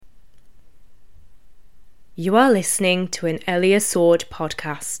You are listening to an Elia Sword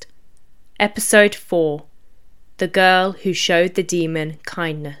podcast. Episode 4. The Girl Who Showed the Demon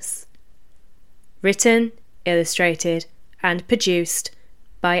Kindness. Written, illustrated, and produced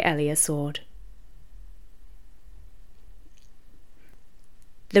by Elia Sword.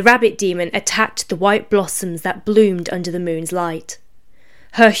 The rabbit demon attacked the white blossoms that bloomed under the moon's light.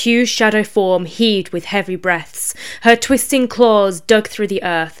 Her huge shadow form heaved with heavy breaths, her twisting claws dug through the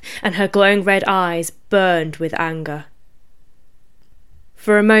earth, and her glowing red eyes burned with anger.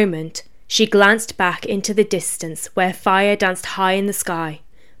 For a moment, she glanced back into the distance where fire danced high in the sky,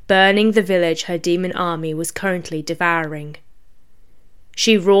 burning the village her demon army was currently devouring.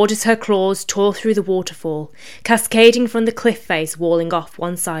 She roared as her claws tore through the waterfall, cascading from the cliff face walling off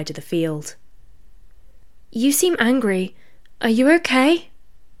one side of the field. "You seem angry. Are you okay?"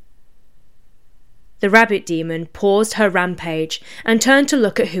 The rabbit demon paused her rampage and turned to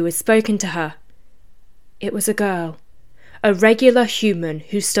look at who had spoken to her. It was a girl, a regular human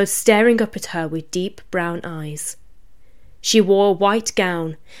who stood staring up at her with deep brown eyes. She wore a white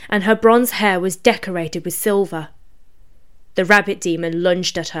gown, and her bronze hair was decorated with silver. The rabbit demon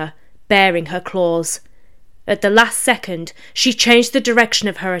lunged at her, baring her claws. At the last second, she changed the direction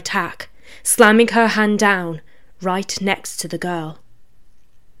of her attack, slamming her hand down, right next to the girl.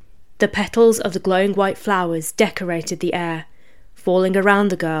 The petals of the glowing white flowers decorated the air, falling around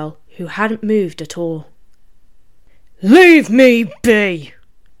the girl, who hadn't moved at all. "Leave me be!"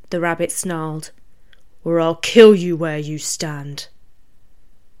 the rabbit snarled, "or I'll kill you where you stand."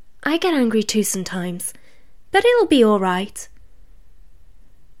 "I get angry too sometimes, but it'll be all right."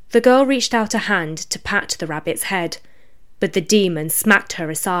 The girl reached out a hand to pat the rabbit's head, but the demon smacked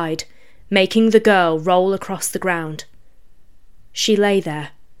her aside, making the girl roll across the ground. She lay there,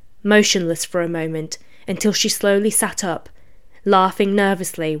 motionless for a moment, until she slowly sat up, laughing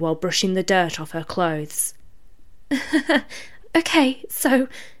nervously while brushing the dirt off her clothes. "Okay, so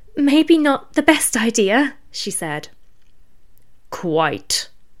maybe not the best idea," she said. "Quite."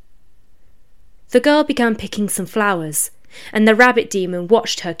 The girl began picking some flowers, and the rabbit demon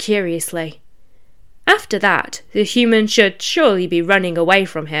watched her curiously. After that, the human should surely be running away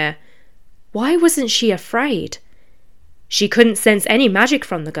from here. Why wasn't she afraid? She couldn't sense any magic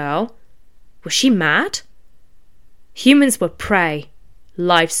from the girl. Was she mad? Humans were prey,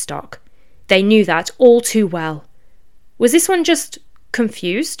 livestock. They knew that all too well. Was this one just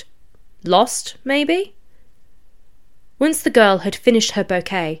confused? Lost, maybe? Once the girl had finished her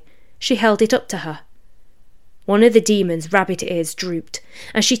bouquet, she held it up to her. One of the demon's rabbit ears drooped,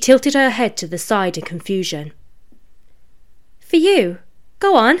 and she tilted her head to the side in confusion. "For you.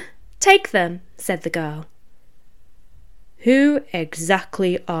 Go on, take them," said the girl. "Who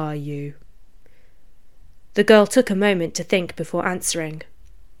exactly are you?" The girl took a moment to think before answering.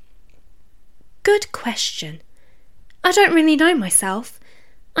 "Good question. I don't really know myself.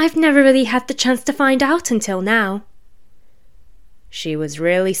 I've never really had the chance to find out until now." She was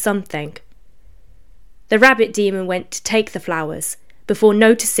really something. The rabbit demon went to take the flowers, before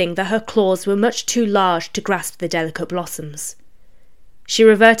noticing that her claws were much too large to grasp the delicate blossoms. She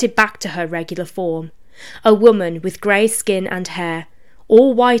reverted back to her regular form, a woman with grey skin and hair,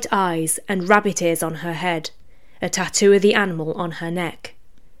 all white eyes and rabbit ears on her head, a tattoo of the animal on her neck.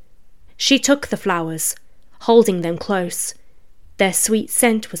 She took the flowers, holding them close. Their sweet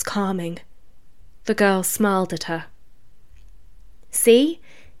scent was calming. The girl smiled at her. "See?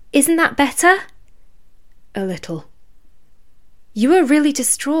 Isn't that better?" "A little." "You were really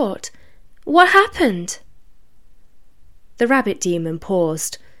distraught. What happened?" The rabbit demon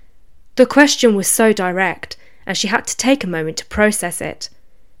paused. The question was so direct, and she had to take a moment to process it.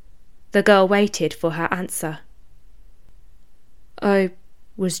 The girl waited for her answer. "I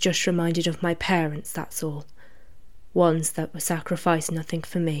was just reminded of my parents, that's all. Ones that were sacrificed nothing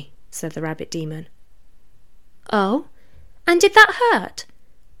for me," said the rabbit demon. "Oh? And did that hurt?"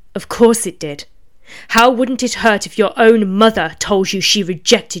 "Of course it did. How wouldn't it hurt if your own mother told you she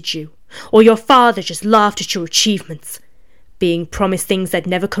rejected you, or your father just laughed at your achievements? Being promised things that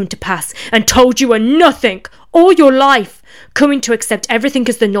never come to pass and told you were nothing all your life, coming to accept everything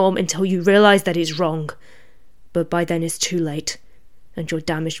as the norm until you realise that it's wrong. But by then it's too late, and you're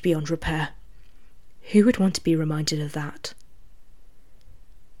damaged beyond repair. Who would want to be reminded of that?"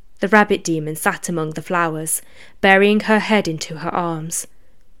 The rabbit demon sat among the flowers, burying her head into her arms.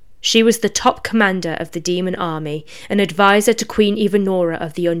 She was the top commander of the demon army, an advisor to Queen Evanora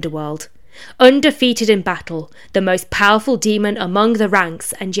of the underworld. Undefeated in battle, the most powerful demon among the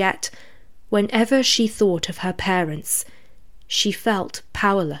ranks, and yet, whenever she thought of her parents, she felt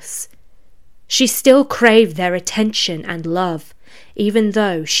powerless. She still craved their attention and love, even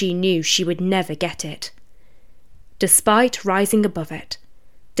though she knew she would never get it. despite rising above it,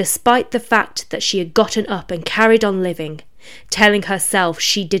 despite the fact that she had gotten up and carried on living, telling herself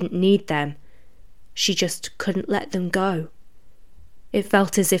she didn't need them. She just couldn't let them go. It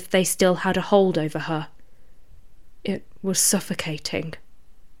felt as if they still had a hold over her. It was suffocating.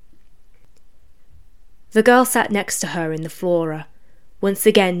 The girl sat next to her in the flora, once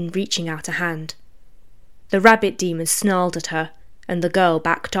again reaching out a hand. The rabbit demon snarled at her, and the girl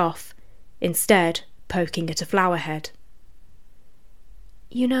backed off, instead poking at a flower head.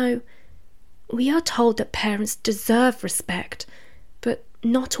 You know, we are told that parents deserve respect, but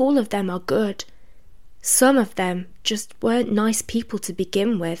not all of them are good. Some of them just weren't nice people to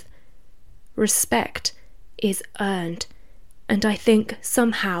begin with. Respect is earned, and I think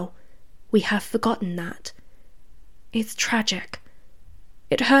somehow we have forgotten that. It's tragic.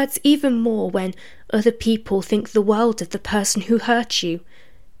 It hurts even more when other people think the world of the person who hurt you,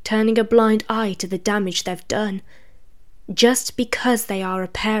 turning a blind eye to the damage they've done. Just because they are a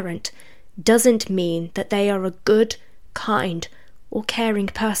parent doesn't mean that they are a good, kind, or caring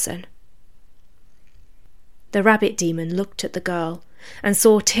person. The rabbit demon looked at the girl and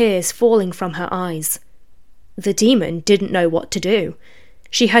saw tears falling from her eyes. The demon didn't know what to do.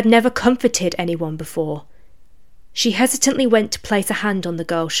 She had never comforted anyone before. She hesitantly went to place a hand on the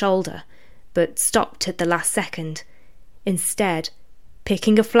girl's shoulder, but stopped at the last second, instead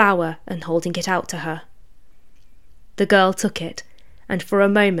picking a flower and holding it out to her. The girl took it, and for a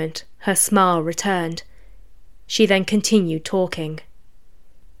moment her smile returned. She then continued talking.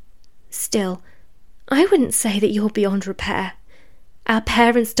 Still, I wouldn't say that you're beyond repair. Our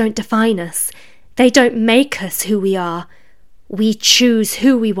parents don't define us. They don't make us who we are. We choose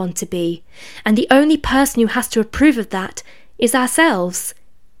who we want to be, and the only person who has to approve of that is ourselves.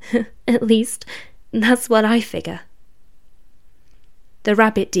 At least, that's what I figure. The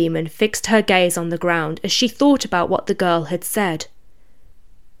rabbit demon fixed her gaze on the ground as she thought about what the girl had said.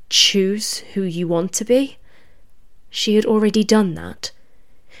 Choose who you want to be? She had already done that.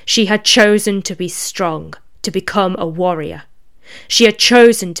 She had chosen to be strong, to become a warrior. She had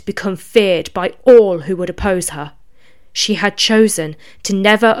chosen to become feared by all who would oppose her. She had chosen to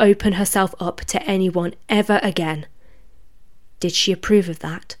never open herself up to anyone ever again. Did she approve of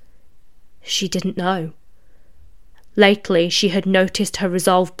that? She didn't know. Lately she had noticed her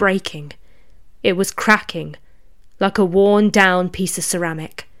resolve breaking. It was cracking, like a worn-down piece of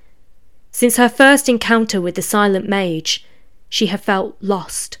ceramic. Since her first encounter with the silent mage, she had felt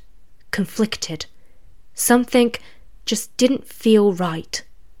lost, conflicted. Something just didn't feel right.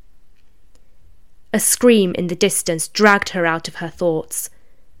 A scream in the distance dragged her out of her thoughts.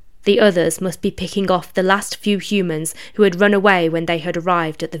 The others must be picking off the last few humans who had run away when they had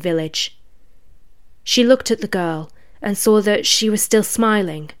arrived at the village. She looked at the girl and saw that she was still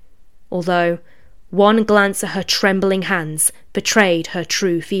smiling, although one glance at her trembling hands betrayed her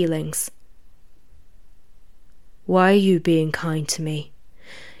true feelings. Why are you being kind to me?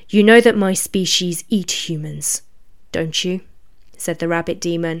 You know that my species eat humans, don't you? Said the rabbit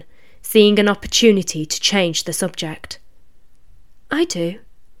demon, seeing an opportunity to change the subject. I do.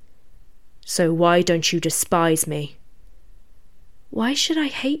 So why don't you despise me? Why should I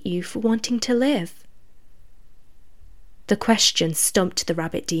hate you for wanting to live? The question stumped the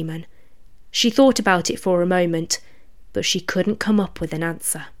rabbit demon. She thought about it for a moment, but she couldn't come up with an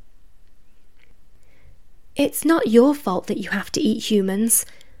answer. It's not your fault that you have to eat humans.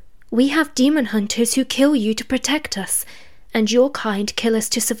 We have demon hunters who kill you to protect us, and your kind kill us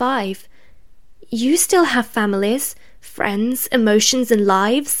to survive. You still have families, friends, emotions and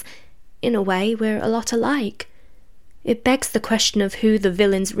lives. In a way, we're a lot alike. It begs the question of who the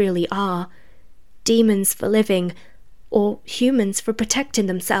villains really are. Demons for living, or humans for protecting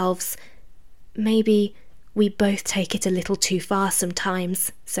themselves. Maybe we both take it a little too far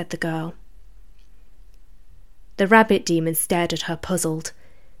sometimes, said the girl. The rabbit demon stared at her puzzled.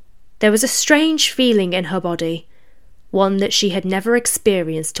 There was a strange feeling in her body, one that she had never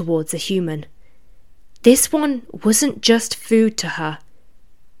experienced towards a human. This one wasn't just food to her.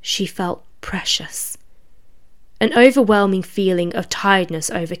 She felt precious. An overwhelming feeling of tiredness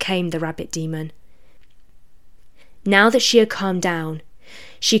overcame the rabbit demon. Now that she had calmed down,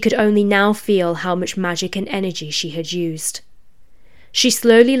 she could only now feel how much magic and energy she had used. She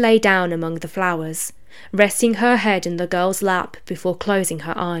slowly lay down among the flowers, resting her head in the girl's lap before closing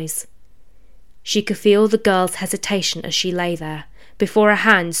her eyes. She could feel the girl's hesitation as she lay there, before a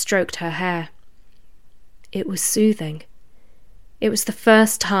hand stroked her hair. It was soothing. It was the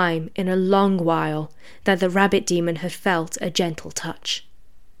first time in a long while that the rabbit demon had felt a gentle touch.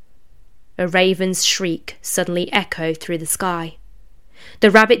 A raven's shriek suddenly echoed through the sky.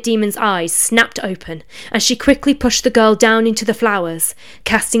 The rabbit demon's eyes snapped open, and she quickly pushed the girl down into the flowers,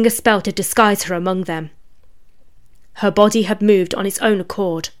 casting a spell to disguise her among them. Her body had moved on its own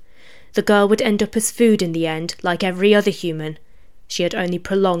accord. The girl would end up as food in the end, like every other human. She had only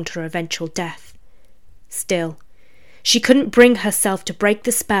prolonged her eventual death. Still, she couldn't bring herself to break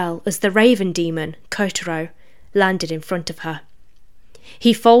the spell as the raven demon, Kotaro, landed in front of her.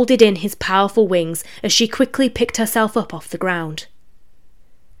 He folded in his powerful wings as she quickly picked herself up off the ground.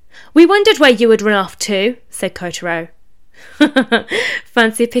 "We wondered where you would run off to," said Kotaro.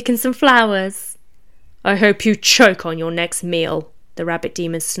 "Fancy picking some flowers?" "I hope you choke on your next meal," the rabbit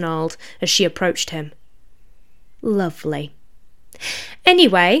demon snarled as she approached him. "Lovely.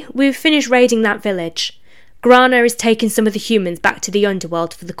 Anyway, we've finished raiding that village. Grana is taking some of the humans back to the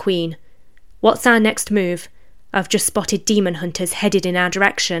underworld for the Queen. What's our next move? I've just spotted demon hunters headed in our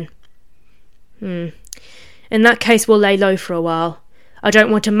direction." In that case, we'll lay low for a while. I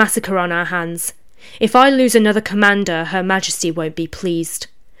don't want a massacre on our hands. If I lose another commander, Her Majesty won't be pleased.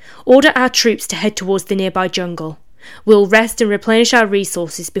 Order our troops to head towards the nearby jungle. We'll rest and replenish our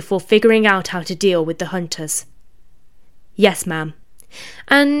resources before figuring out how to deal with the hunters." "Yes, ma'am.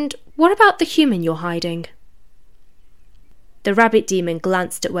 And what about the human you're hiding?" The rabbit demon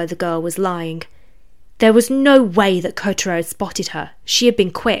glanced at where the girl was lying. There was no way that Kotaro had spotted her. She had been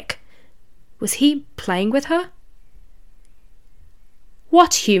quick. Was he playing with her?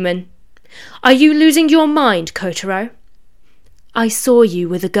 "What human? Are you losing your mind, Kotaro?" "I saw you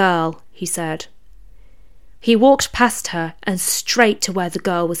with a girl," he said. He walked past her and straight to where the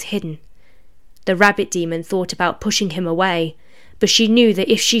girl was hidden. The rabbit demon thought about pushing him away, but she knew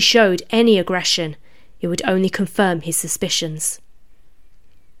that if she showed any aggression, it would only confirm his suspicions.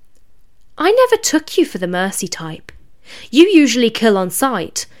 "I never took you for the mercy type. You usually kill on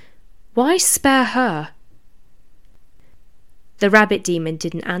sight. Why spare her?" The rabbit demon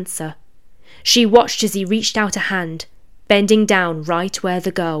didn't answer. She watched as he reached out a hand, bending down right where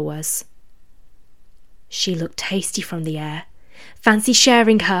the girl was. "She looked tasty from the air. Fancy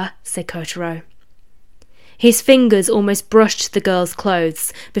sharing her," said Kotaro. His fingers almost brushed the girl's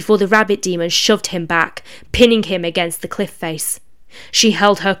clothes before the rabbit demon shoved him back, pinning him against the cliff face. She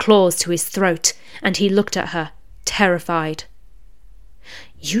held her claws to his throat, and he looked at her, terrified.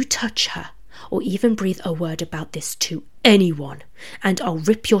 "You touch her, or even breathe a word about this to anyone, and I'll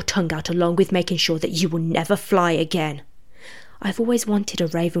rip your tongue out along with making sure that you will never fly again. I've always wanted a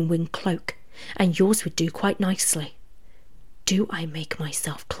raven-wing cloak, and yours would do quite nicely. Do I make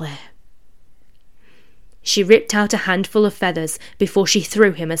myself clear?" She ripped out a handful of feathers before she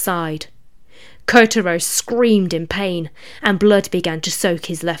threw him aside. Kotaro screamed in pain, and blood began to soak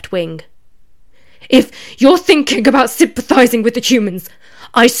his left wing. "If you're thinking about sympathizing with the humans,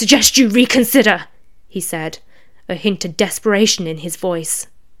 I suggest you reconsider," he said, a hint of desperation in his voice.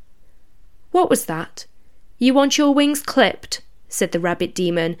 "What was that? You want your wings clipped?" said the rabbit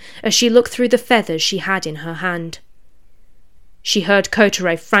demon as she looked through the feathers she had in her hand. She heard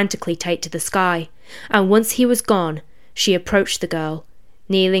Kotaro frantically take to the sky, and once he was gone, she approached the girl,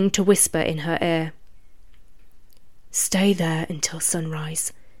 kneeling to whisper in her ear. "Stay there until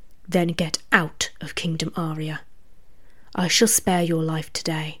sunrise, then get out of Kingdom Aria. I shall spare your life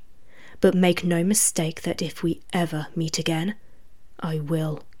today, but make no mistake that if we ever meet again, I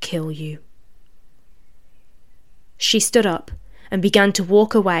will kill you." She stood up and began to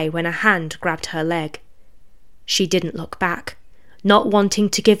walk away when a hand grabbed her leg. She didn't look back, not wanting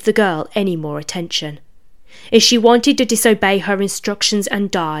to give the girl any more attention. If she wanted to disobey her instructions and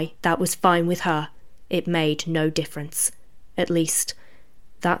die, that was fine with her. It made no difference. At least,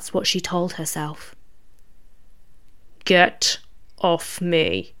 that's what she told herself. "Get off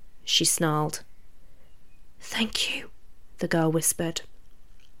me," she snarled. "Thank you," the girl whispered.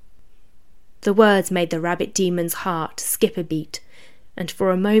 The words made the rabbit demon's heart skip a beat, and for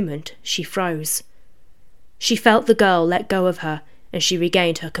a moment she froze. She felt the girl let go of her, and she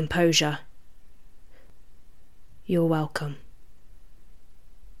regained her composure. "You're welcome,"